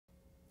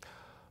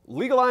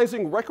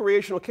Legalizing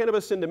recreational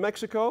cannabis in New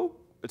Mexico.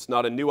 It's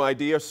not a new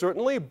idea,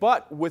 certainly,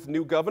 but with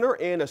new governor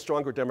and a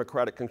stronger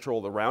Democratic control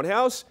of the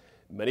Roundhouse,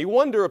 many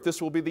wonder if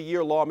this will be the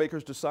year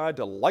lawmakers decide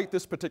to light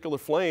this particular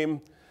flame.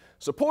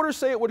 Supporters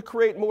say it would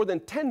create more than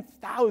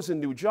 10,000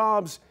 new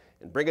jobs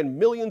and bring in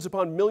millions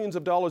upon millions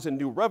of dollars in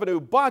new revenue,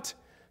 but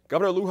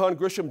Governor Lujan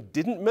Grisham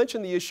didn't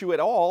mention the issue at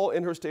all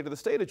in her State of the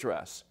State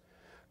address.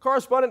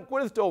 Correspondent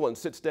Gwyneth Dolan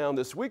sits down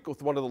this week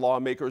with one of the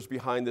lawmakers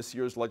behind this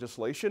year's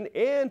legislation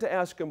and to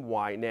ask him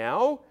why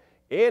now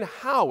and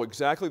how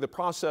exactly the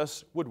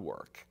process would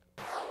work.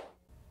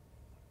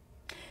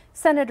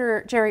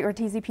 Senator Jerry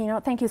Ortiz-Pino,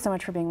 thank you so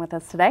much for being with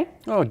us today.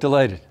 Oh,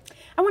 delighted.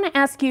 I want to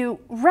ask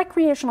you,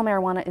 recreational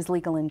marijuana is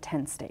legal in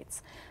 10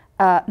 states,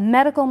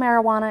 medical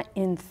marijuana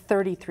in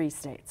 33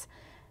 states,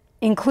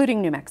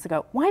 including New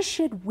Mexico. Why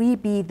should we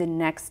be the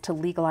next to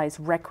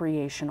legalize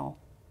recreational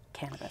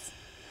cannabis?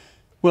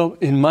 Well,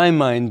 in my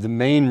mind, the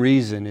main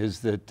reason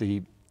is that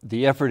the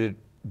effort at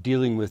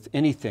dealing with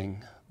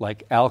anything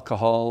like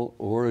alcohol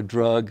or a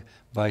drug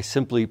by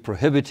simply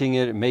prohibiting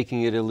it and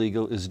making it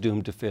illegal is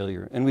doomed to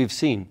failure. And we've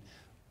seen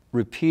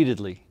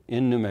repeatedly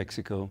in New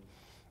Mexico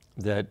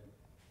that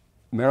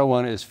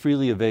marijuana is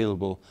freely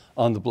available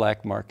on the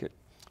black market,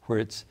 where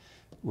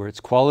its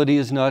quality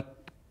is not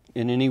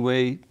in any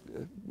way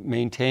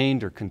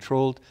maintained or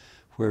controlled,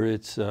 where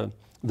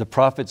the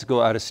profits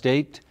go out of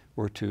state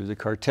or to the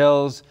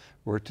cartels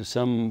or to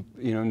some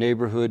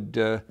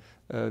neighborhood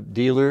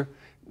dealer,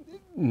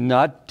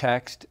 not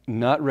taxed,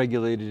 not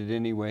regulated in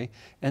any way,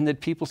 and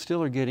that people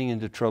still are getting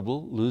into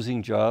trouble,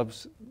 losing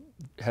jobs,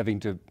 having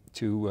to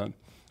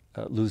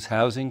lose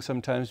housing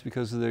sometimes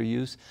because of their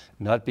use,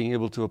 not being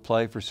able to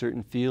apply for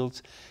certain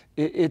fields.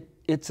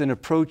 It's an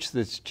approach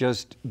that's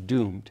just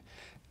doomed.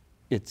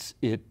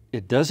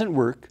 It doesn't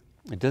work.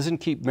 It doesn't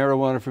keep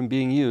marijuana from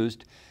being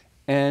used,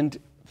 and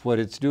what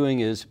it's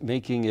doing is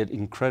making it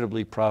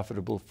incredibly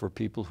profitable for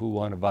people who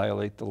want to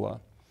violate the law.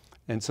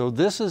 And so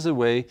this is a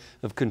way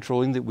of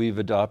controlling that we've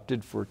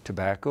adopted for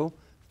tobacco,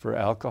 for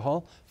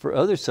alcohol, for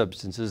other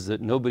substances that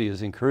nobody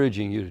is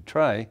encouraging you to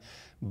try,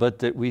 but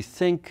that we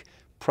think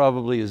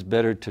probably is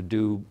better to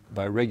do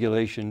by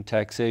regulation,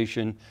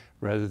 taxation,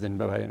 rather than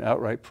by an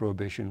outright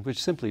prohibition,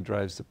 which simply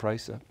drives the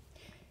price up.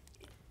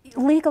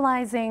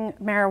 Legalizing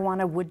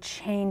marijuana would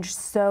change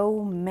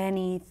so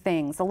many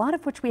things, a lot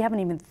of which we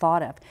haven't even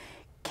thought of.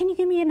 Can you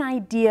give me an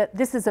idea?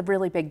 This is a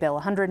really big bill,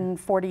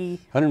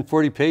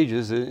 140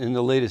 pages in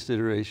the latest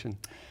iteration.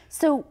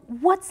 So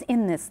what's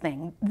in this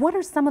thing? What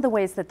are some of the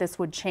ways that this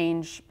would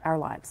change our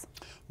lives?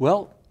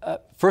 Well,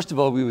 first of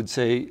all, we would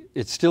say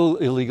it's still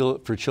illegal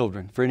for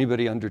children, for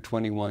anybody under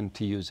 21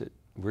 to use it.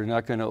 We're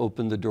not going to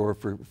open the door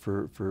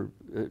for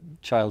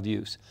child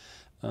use.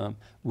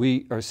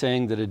 We are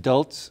saying that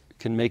adults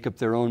can make up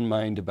their own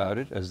mind about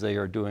it, as they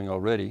are doing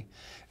already,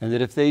 and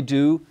that if they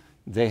do,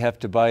 they have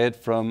to buy it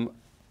from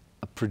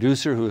a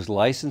producer who is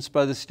licensed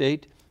by the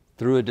state,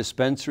 through a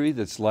dispensary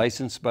that's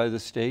licensed by the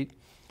state,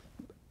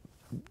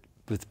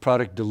 with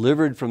product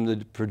delivered from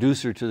the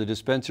producer to the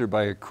dispenser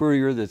by a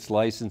courier that's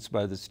licensed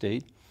by the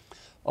state.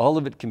 All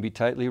of it can be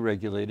tightly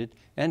regulated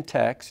and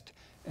taxed,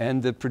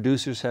 and the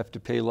producers have to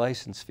pay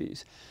license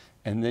fees.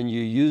 And then you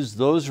use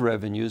those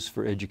revenues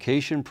for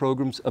education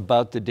programs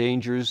about the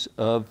dangers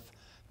of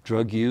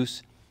drug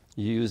use.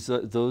 You use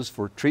those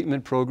for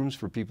treatment programs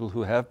for people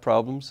who have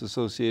problems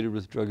associated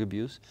with drug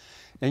abuse.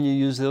 And you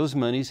use those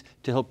monies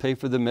to help pay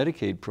for the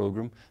Medicaid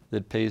program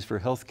that pays for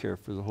health care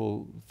for the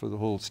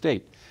whole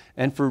state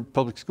and for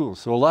public schools.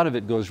 So a lot of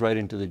it goes right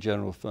into the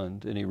general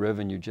fund, any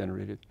revenue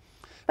generated.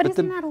 But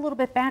isn't that a little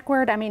bit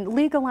backward? I mean,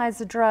 legalize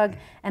a drug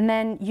and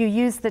then you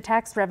use the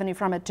tax revenue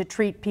from it to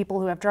treat people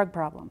who have drug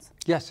problems.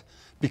 Yes,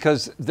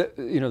 because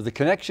the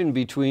connection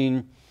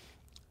between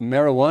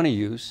marijuana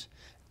use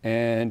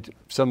and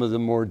some of the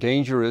more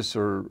dangerous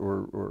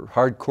or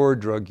hardcore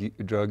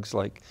drugs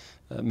like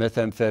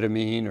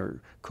methamphetamine or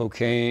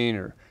cocaine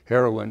or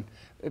heroin,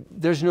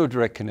 there's no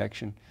direct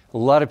connection. A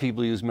lot of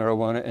people use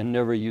marijuana and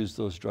never use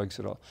those drugs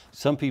at all.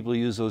 Some people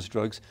use those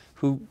drugs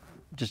who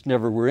just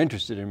never were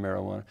interested in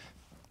marijuana.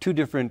 Two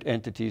different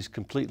entities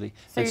completely.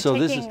 So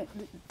you're taking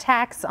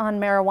tax on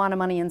marijuana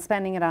money and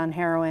spending it on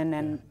heroin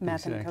and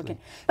meth and cocaine.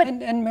 But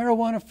and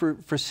marijuana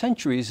for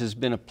centuries has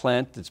been a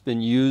plant that's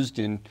been used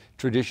in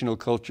traditional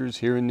cultures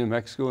here in New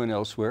Mexico and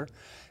elsewhere,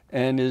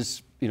 and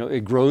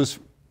it grows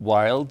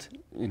wild,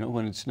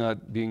 when it's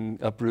not being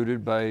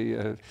uprooted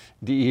by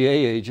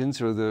DEA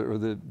agents or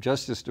the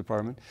Justice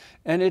Department,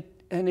 and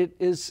it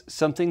is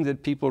something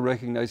that people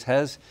recognize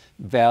has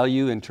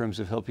value in terms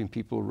of helping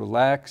people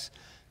relax,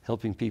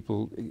 helping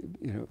people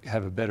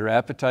have a better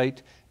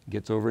appetite,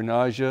 gets over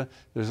nausea.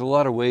 There's a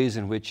lot of ways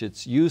in which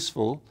it's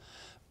useful,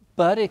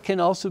 but it can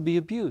also be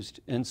abused.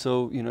 And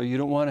so you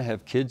don't want to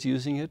have kids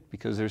using it,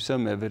 because there's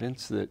some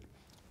evidence that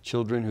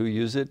children who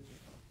use it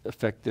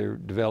affect their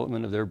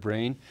development of their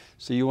brain.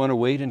 So you want to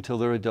wait until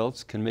they're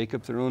adults, can make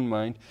up their own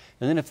mind,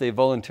 and then if they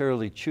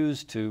voluntarily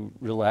choose to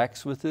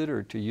relax with it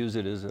or to use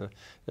it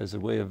as a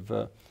way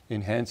of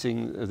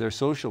enhancing their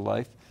social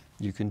life,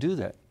 you can do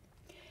that.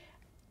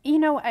 You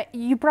know,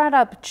 you brought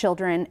up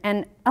children,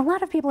 and a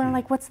lot of people are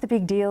like, what's the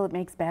big deal? It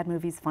makes bad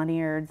movies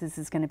funnier. This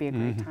is going to be a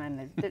great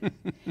time.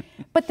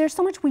 But there's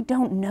so much we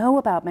don't know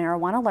about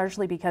marijuana,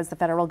 largely because the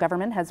federal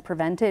government has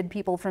prevented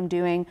people from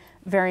doing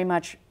very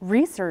much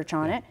research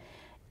on it.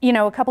 You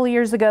know, a couple of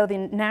years ago, the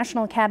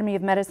National Academy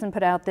of Medicine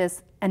put out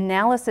this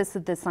analysis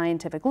of the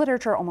scientific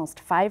literature, almost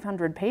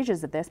 500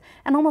 pages of this,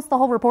 and almost the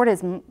whole report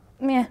is,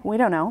 meh, we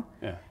don't know.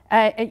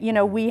 Yeah. You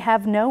know, we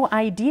have no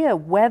idea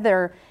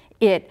whether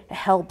it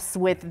helps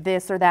with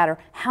this or that, or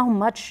how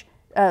much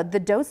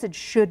the dosage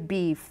should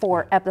be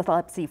for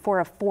epilepsy for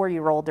a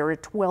 4-year-old or a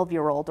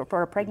 12-year-old or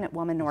for a pregnant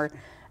woman or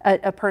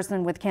a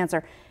person with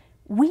cancer.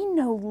 We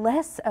know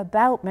less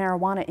about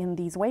marijuana in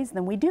these ways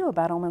than we do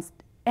about almost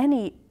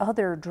any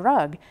other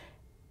drug.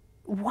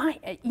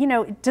 Why, you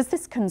know, does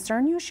this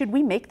concern you? Should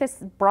we make this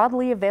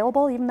broadly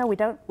available even though we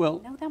don't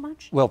know that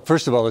much? Well,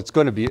 first of all, it's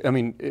going to be, I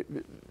mean,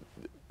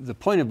 the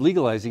point of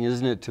legalizing,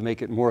 isn't it, to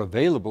make it more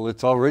available?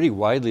 It's already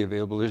widely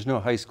available. There's no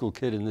high school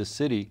kid in this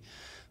city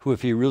who,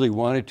 if he really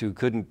wanted to,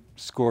 couldn't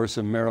score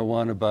some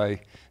marijuana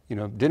by, you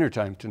know, dinner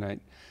time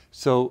tonight.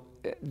 So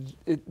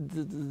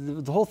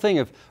the whole thing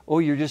of, oh,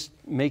 you're just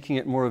making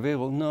it more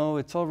available. No,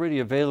 it's already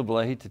available.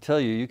 I hate to tell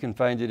you, you can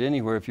find it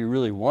anywhere if you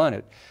really want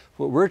it.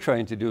 What we're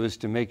trying to do is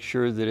to make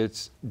sure that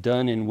it's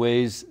done in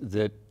ways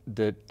that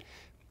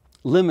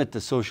limit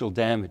the social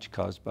damage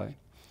caused by it.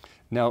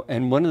 Now,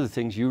 and one of the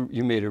things you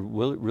made a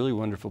really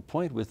wonderful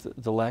point with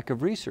the lack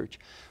of research.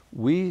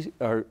 We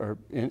are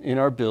in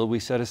our bill, we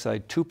set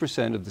aside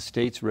 2% of the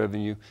state's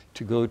revenue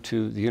to go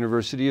to the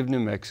University of New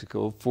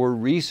Mexico for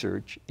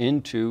research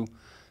into,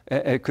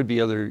 it could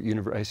be other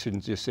I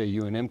shouldn't just say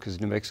UNM,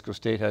 because New Mexico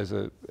State has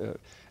a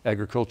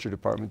agriculture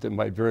department that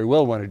might very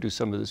well want to do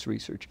some of this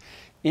research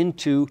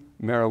into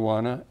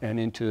marijuana and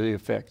into the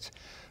effects.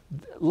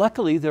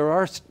 Luckily, there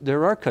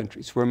are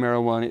countries where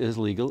marijuana is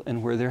legal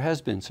and where there has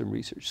been some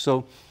research.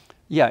 So,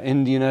 yeah,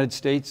 in the United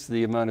States,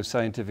 the amount of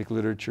scientific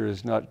literature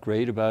is not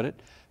great about it,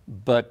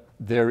 but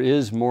there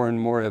is more and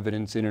more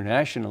evidence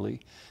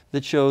internationally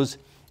that shows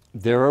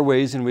there are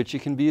ways in which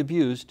it can be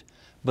abused,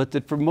 but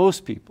that for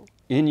most people,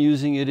 in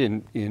using it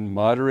in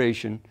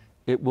moderation,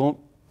 it won't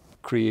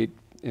create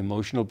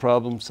emotional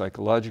problems,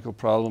 psychological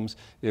problems.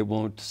 It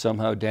won't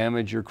somehow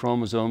damage your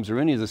chromosomes or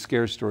any of the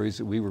scare stories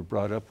that we were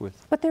brought up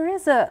with. But there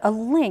is a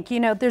link.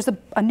 You know, there's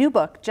a new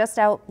book just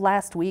out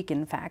last week,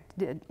 in fact,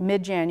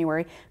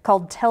 mid-January,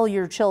 called Tell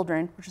Your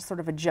Children, which is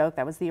sort of a joke.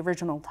 That was the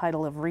original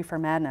title of Reefer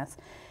Madness.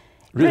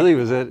 Really?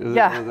 Was that?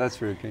 Yeah. Oh,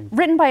 that's where it came from.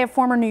 Written by a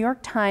former New York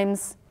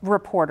Times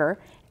reporter.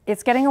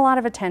 It's getting a lot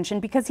of attention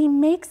because he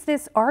makes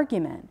this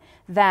argument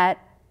that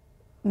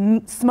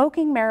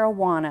smoking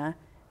marijuana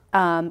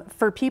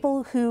for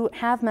people who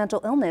have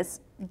mental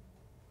illness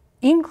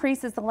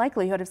increases the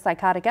likelihood of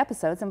psychotic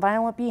episodes and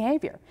violent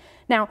behavior.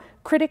 Now,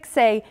 critics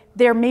say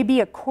there may be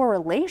a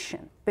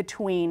correlation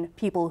between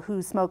people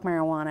who smoke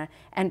marijuana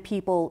and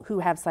people who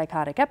have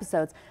psychotic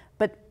episodes,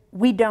 but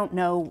we don't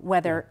know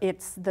whether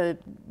it's the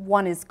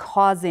one is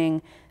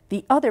causing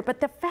the other. But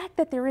the fact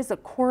that there is a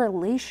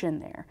correlation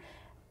there,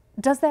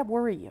 does that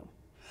worry you?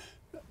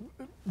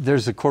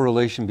 There's a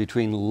correlation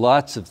between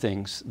lots of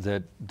things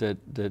that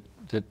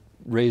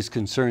raise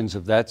concerns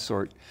of that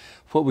sort.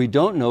 What we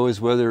don't know is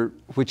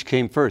which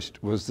came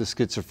first. Was the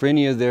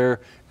schizophrenia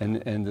there and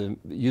the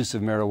use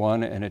of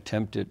marijuana an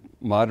attempt at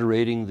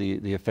moderating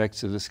the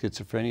effects of the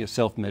schizophrenia,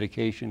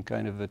 self-medication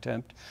kind of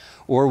attempt?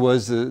 Or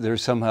was there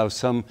somehow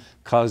some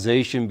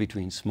causation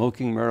between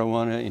smoking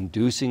marijuana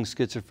inducing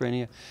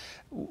schizophrenia?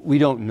 We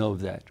don't know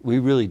that. We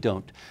really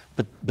don't.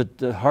 But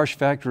the harsh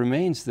fact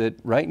remains that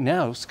right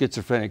now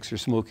schizophrenics are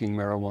smoking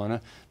marijuana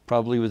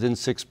probably within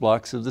 6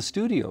 blocks of the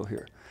studio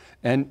here.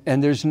 And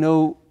there's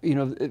no, you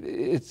know,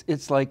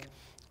 it's like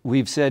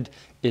we've said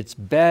it's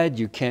bad,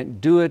 you can't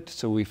do it,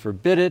 so we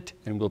forbid it,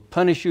 and we'll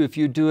punish you if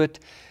you do it.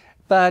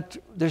 But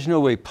there's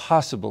no way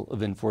possible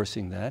of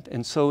enforcing that,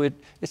 and so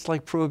it's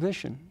like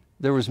prohibition.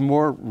 There was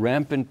more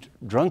rampant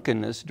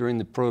drunkenness during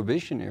the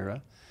Prohibition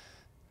era.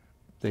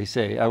 They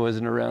say, I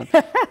wasn't around,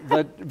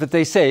 but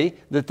they say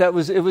that it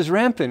was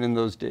rampant in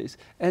those days.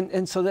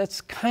 And so that's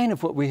kind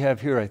of what we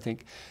have here, I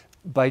think.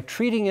 By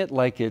treating it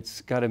like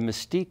it's got a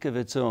mystique of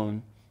its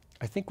own,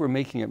 I think we're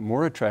making it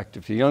more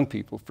attractive to young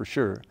people, for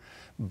sure.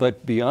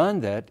 But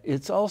beyond that,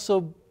 it's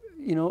also,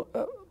 you know,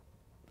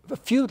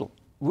 futile.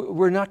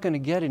 We're not going to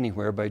get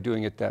anywhere by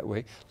doing it that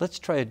way. Let's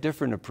try a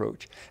different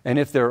approach. And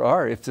if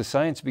the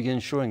science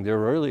begins showing there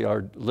really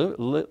are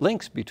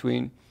links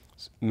between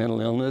mental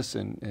illness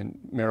and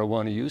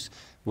marijuana use,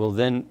 well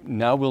then,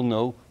 now we'll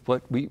know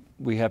what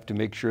we have to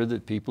make sure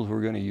that people who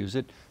are going to use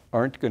it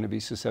aren't going to be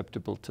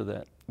susceptible to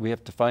that. We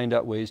have to find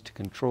out ways to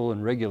control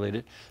and regulate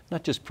it,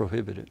 not just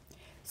prohibit it.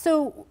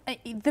 So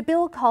the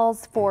bill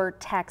calls for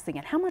taxing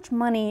it. How much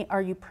money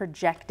are you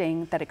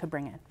projecting that it could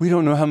bring in? We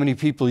don't know how many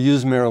people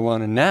use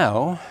marijuana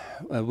now.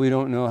 We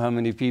don't know how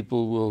many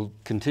people will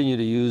continue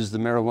to use the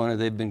marijuana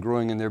they've been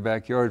growing in their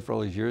backyard for all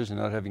these years and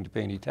not having to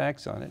pay any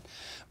tax on it.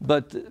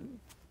 But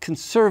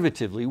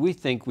conservatively, we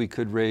think we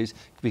could raise,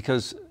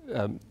 because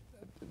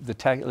the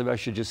tax. I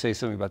should just say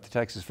something about the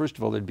taxes. First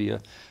of all, there'd be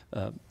a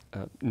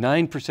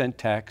 9%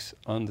 tax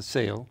on the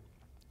sale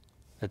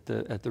at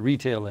the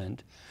retail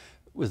end,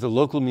 with the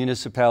local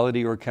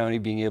municipality or county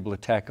being able to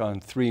tack on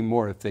 3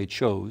 more if they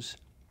chose.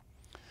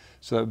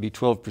 So that would be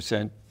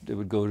 12% that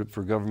would go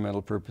for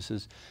governmental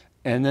purposes.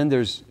 And then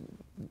there's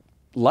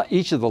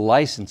each of the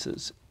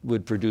licenses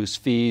would produce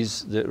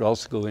fees that would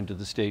also go into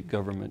the state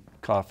government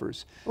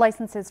coffers.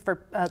 Licenses for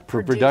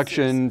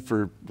production,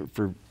 for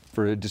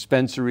a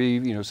dispensary,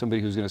 you know,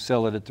 somebody who's going to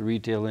sell it at the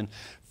retail end,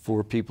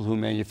 for people who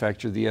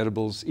manufacture the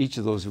edibles. Each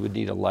of those would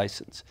need a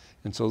license.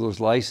 And so those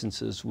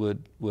licenses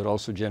would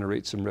also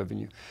generate some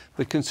revenue.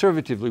 But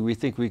conservatively, we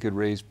think we could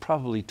raise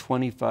probably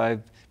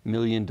 $25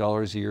 million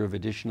a year of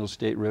additional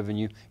state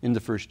revenue in the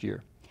first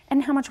year.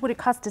 And how much would it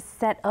cost to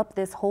set up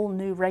this whole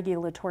new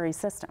regulatory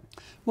system?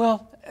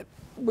 Well,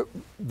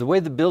 the way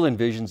the bill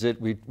envisions it,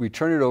 we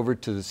turn it over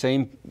to the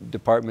same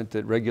department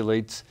that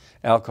regulates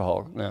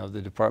alcohol now,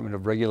 the Department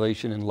of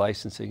Regulation and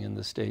Licensing in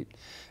the state.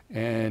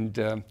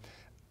 And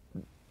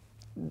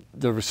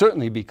there will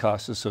certainly be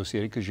costs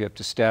associated because you have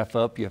to staff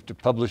up, you have to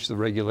publish the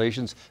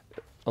regulations.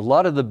 A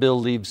lot of the bill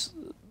leaves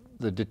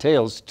the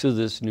details to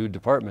this new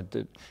department.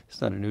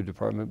 It's not a new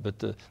department, but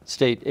the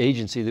state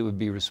agency that would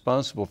be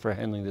responsible for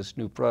handling this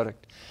new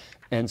product.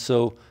 And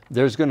so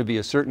there's going to be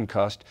a certain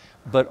cost,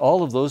 but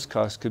all of those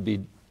costs could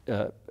be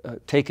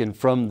taken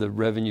from the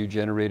revenue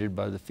generated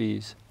by the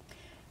fees.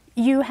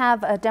 You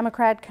have a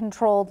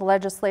Democrat-controlled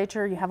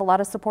legislature. You have a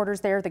lot of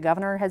supporters there. The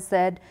governor has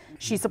said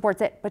she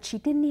supports it, but she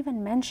didn't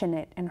even mention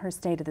it in her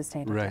State of the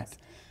State address.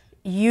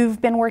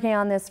 You've been working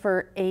on this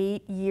for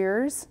 8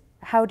 years.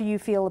 How do you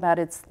feel about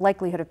its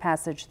likelihood of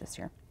passage this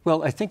year?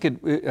 Well, I think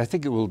it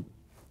will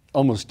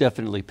almost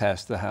definitely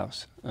pass the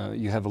House.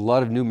 You have a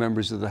lot of new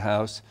members of the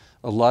House.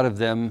 A lot of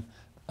them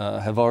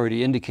have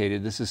already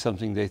indicated this is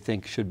something they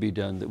think should be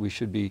done, that we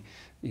should be,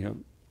 you know,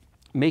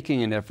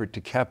 making an effort to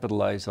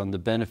capitalize on the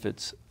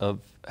benefits of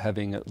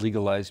having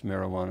legalized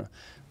marijuana.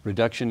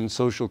 Reduction in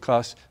social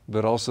costs,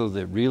 but also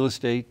the real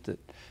estate, the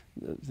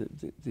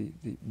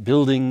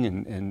building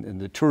and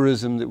the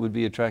tourism that would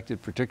be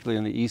attracted, particularly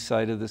on the east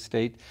side of the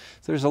state.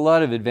 So there's a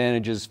lot of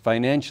advantages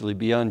financially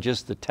beyond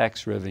just the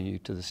tax revenue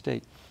to the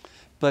state.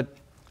 But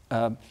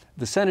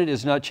the Senate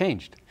is not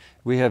changed.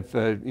 We have,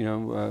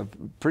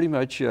 pretty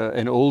much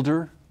an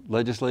older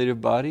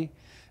legislative body,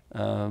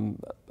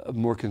 a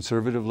more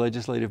conservative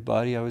legislative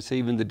body, I would say.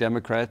 Even the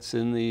Democrats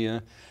in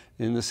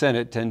the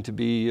Senate tend to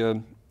be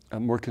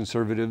more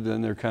conservative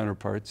than their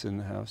counterparts in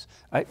the House.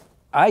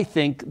 I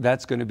think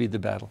that's going to be the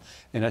battle,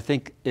 and I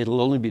think it'll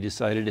only be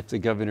decided if the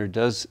governor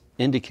does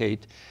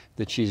indicate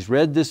that she's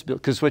read this bill,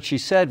 because what she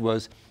said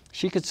was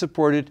she could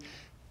support it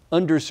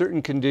under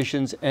certain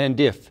conditions, and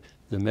if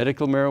the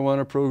medical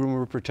marijuana program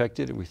were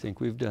protected, and we think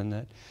we've done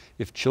that,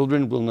 if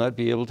children will not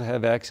be able to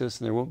have access,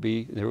 and there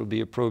will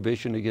be a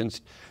prohibition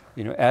against,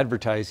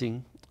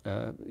 advertising.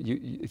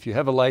 If you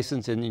have a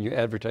license and then you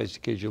advertise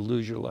because you'll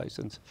lose your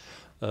license,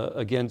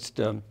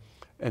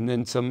 and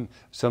then some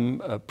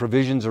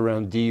provisions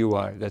around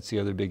DUI. That's the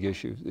other big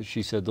issue.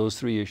 She said those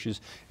 3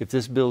 issues. If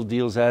this bill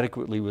deals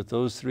adequately with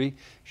those 3,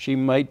 she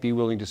might be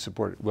willing to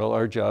support it. Well,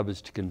 our job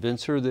is to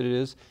convince her that it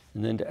is,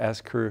 and then to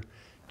ask her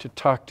to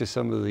talk to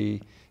some of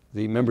the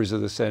members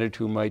of the Senate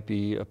who might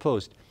be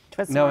opposed.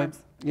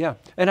 Yeah,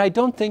 and I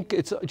don't think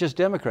it's just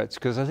Democrats,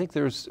 because I think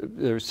there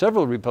are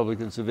several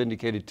Republicans who have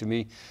indicated to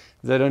me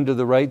that under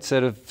the right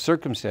set of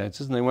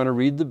circumstances, and they want to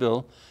read the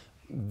bill,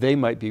 they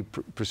might be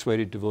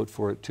persuaded to vote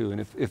for it too. And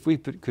if we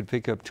could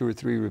pick up 2 or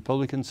 3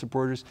 Republican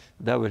supporters,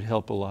 that would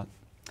help a lot.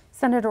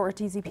 Senator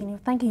Ortiz-Pino,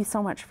 thank you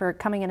so much for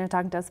coming in and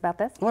talking to us about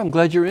this. Well, I'm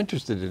glad you're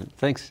interested in it.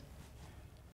 Thanks.